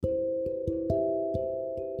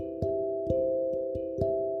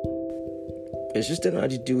Persistent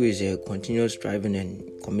attitude is a continuous striving and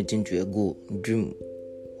committing to a goal, dream,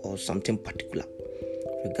 or something particular,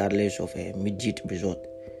 regardless of a immediate result.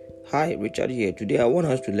 Hi, Richard here. Today I want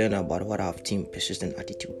us to learn about what I've termed persistent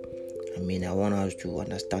attitude. I want us to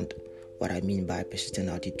understand what I mean by persistent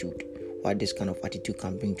attitude, what this kind of attitude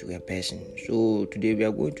can bring to a person. So today we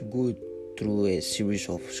are going to go through a series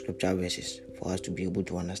of scripture verses for us to be able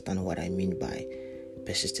to understand what I mean by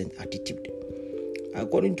persistent attitude.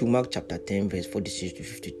 According to Mark chapter 10, verse 46 to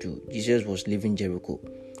 52, Jesus was leaving Jericho,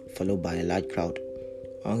 followed by a large crowd.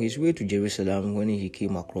 On his way to Jerusalem, when he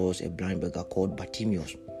came across a blind beggar called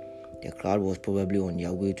Bartimaeus, the crowd was probably on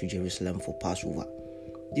their way to Jerusalem for Passover.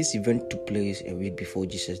 This event took place a week before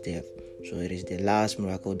Jesus' death, so it is the last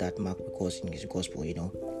miracle that Mark records in his gospel,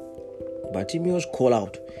 Bartimaeus called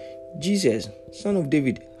out, "Jesus, Son of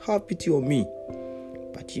David, have pity on me."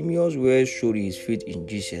 Bartimaeus' words showed his faith in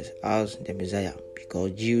Jesus as the Messiah,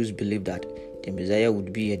 because Jews believed that the Messiah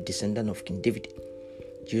would be a descendant of King David.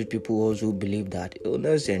 Jewish people also believed that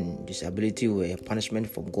illness and disability were a punishment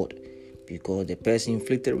from God, because the person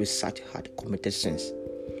inflicted with such had committed sins.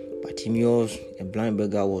 Bartimaeus, a blind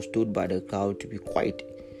beggar, was told by the crowd to be quiet.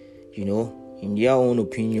 In their own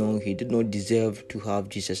opinion, he did not deserve to have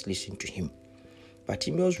Jesus listen to him.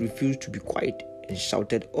 Bartimaeus refused to be quiet and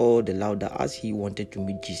shouted all the louder as he wanted to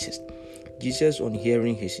meet Jesus. Jesus, on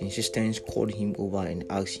hearing his insistence, called him over and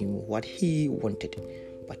asked him what he wanted.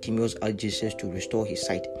 Bartimaeus asked Jesus to restore his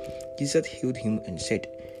sight. Jesus healed him and said,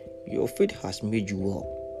 "Your faith has made you well."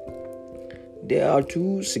 There are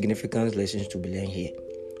two significant lessons to be learned here.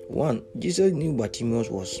 One, Jesus knew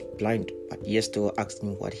Bartimaeus was blind, but yet still asked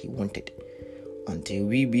him what he wanted. Until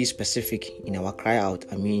we be specific in our cry out,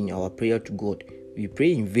 our prayer to God, we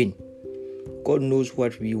pray in vain. God knows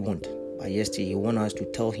what we want, but yet still He wants us to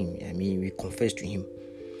tell Him, we confess to Him.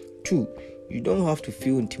 Two, you don't have to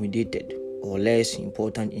feel intimidated or less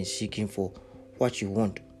important in seeking for what you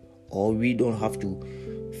want, or we don't have to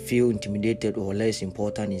feel intimidated or less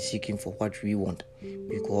important in seeking for what we want,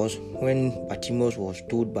 because when Bartimaeus was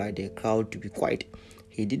told by the crowd to be quiet,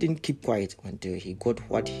 he didn't keep quiet until he got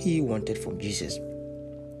what he wanted from Jesus.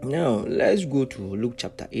 Now, let's go to Luke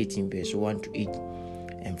chapter 18, verse 1 to 8.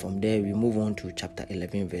 And from there, we move on to chapter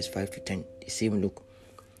 11, verse 5 to 10, the same Luke.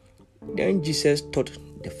 Then Jesus taught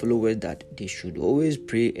the followers that they should always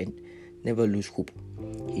pray and never lose hope.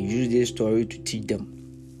 He used this story to teach them.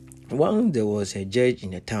 Once there was a judge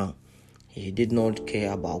in a town. He did not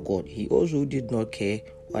care about God. He also did not care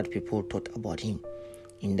what people thought about him.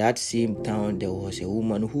 In that same town, there was a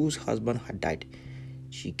woman whose husband had died.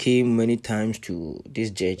 She came many times to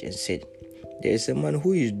this judge and said, "There is a man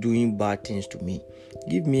who is doing bad things to me.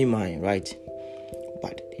 Give me my right."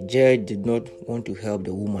 But the judge did not want to help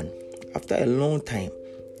the woman. After a long time,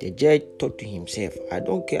 the judge thought to himself, "I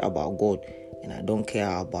don't care about God and I don't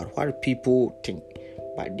care about what people think.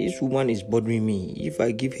 But this woman is bothering me. If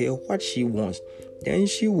I give her what she wants, then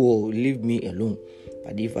she will leave me alone.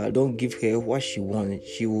 But if I don't give her what she wants,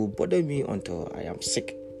 she will bother me until I am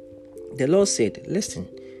sick." The Lord said, "Listen,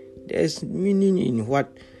 there's meaning in what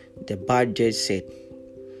the bad judge said.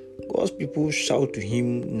 God's people shout to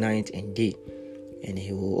him night and day, and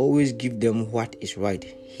he will always give them what is right.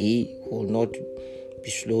 He will not be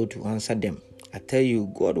slow to answer them. I tell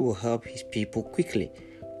you, God will help his people quickly.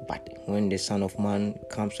 But when the Son of Man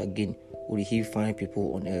comes again, will he find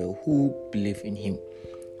people on earth who believe in him?"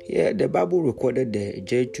 Here, the Bible recorded the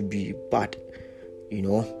judge to be bad,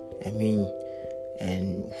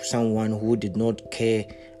 and someone who did not care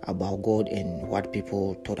about God and what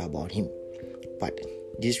people thought about him. But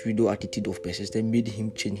this widow attitude of persistence made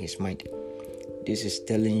him change his mind. This is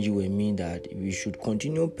telling you and me that we should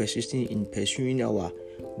continue persisting in pursuing our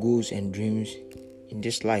goals and dreams in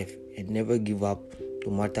this life and never give up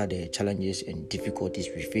no matter the challenges and difficulties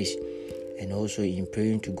we face, and also in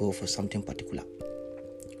praying to God for something particular.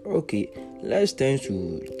 Okay, let's turn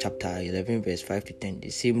to chapter 11, verse 5 to 10,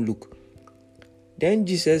 the same Luke. Then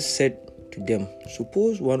Jesus said to them,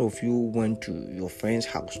 "Suppose one of you went to your friend's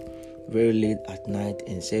house very late at night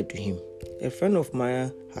and said to him, 'A friend of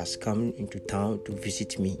mine has come into town to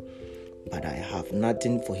visit me, but I have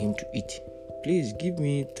nothing for him to eat. Please give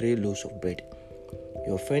me 3 loaves of bread.'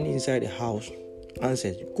 Your friend inside the house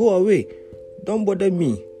answered, 'Go away, don't bother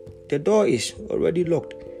me. The door is already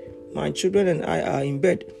locked. My children and I are in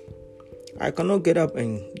bed. I cannot get up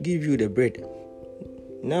and give you the bread.'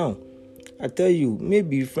 Now, I tell you,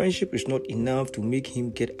 maybe friendship is not enough to make him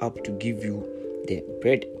get up to give you the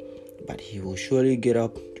bread, but he will surely get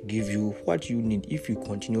up to give you what you need if you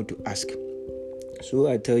continue to ask. So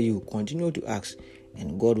I tell you, continue to ask,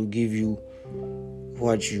 and God will give you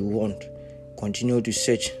what you want. Continue to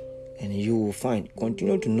search and you will find.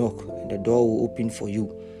 Continue to knock and the door will open for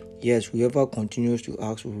you. Yes, whoever continues to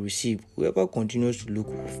ask will receive. Whoever continues to look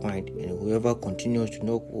will find. And whoever continues to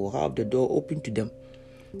knock will have the door open to them.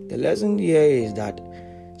 The lesson here is that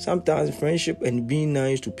sometimes friendship and being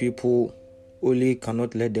nice to people only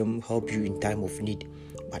cannot let them help you in time of need,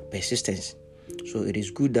 but persistence. So it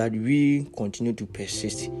is good that we continue to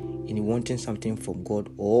persist in wanting something from God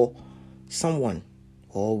or someone,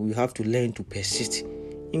 or we have to learn to persist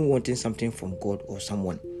in wanting something from God or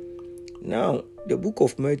someone. Now, the book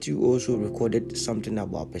of Matthew also recorded something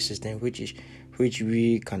about persistence, which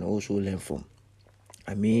we can also learn from.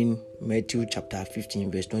 Matthew chapter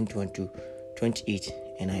 15, verse 21 to 28,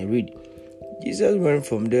 and I read, Jesus went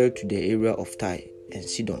from there to the area of Tyre and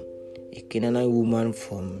Sidon. A Canaanite woman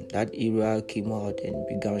from that area came out and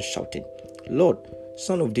began shouting, "Lord,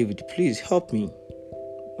 Son of David, please help me.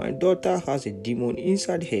 My daughter has a demon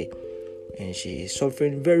inside her, and she is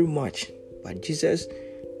suffering very much." But Jesus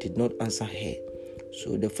did not answer her.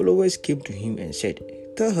 So the followers came to him and said,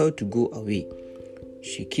 "Tell her to go away.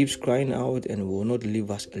 She keeps crying out and will not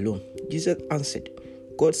leave us alone." Jesus answered,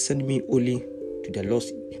 "God sent me only to the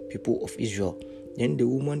lost people of Israel." Then the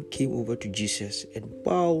woman came over to Jesus and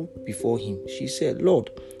bowed before him. She said, "Lord,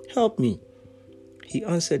 help me." He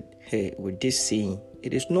answered her with this saying,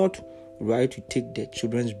 "It is not right to take the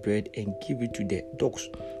children's bread and give it to the dogs."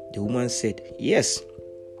 The woman said, "Yes,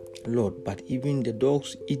 Lord, but even the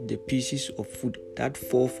dogs eat the pieces of food that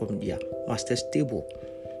fall from their master's table."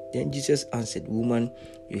 Then Jesus answered, "Woman,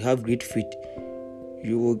 you have great faith.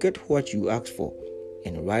 You will get what you asked for."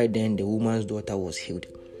 And right then the woman's daughter was healed.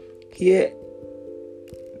 Here,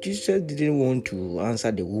 Jesus didn't want to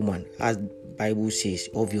answer the woman, as the Bible says,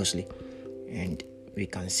 obviously. And we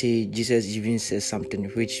can say Jesus even said something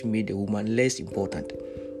which made the woman less important.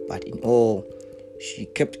 But in all, she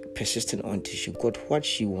kept persisting until she got what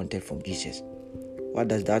she wanted from Jesus. What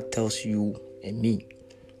does that tell you and me?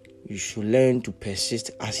 We should learn to persist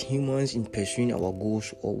as humans in pursuing our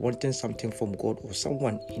goals or wanting something from God or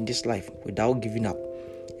someone in this life without giving up.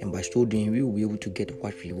 And by so doing, we will be able to get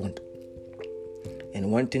what we want. And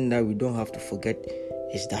one thing that we don't have to forget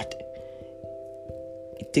is that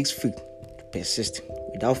it takes faith to persist.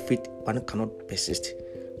 Without faith, one cannot persist.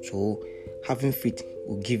 So having faith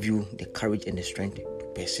will give you the courage and the strength to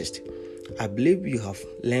persist. I believe you have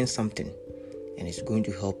learned something and it's going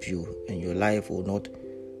to help you and your life will not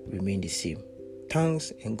remain the same.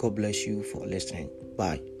 Thanks and God bless you for listening.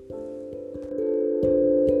 Bye.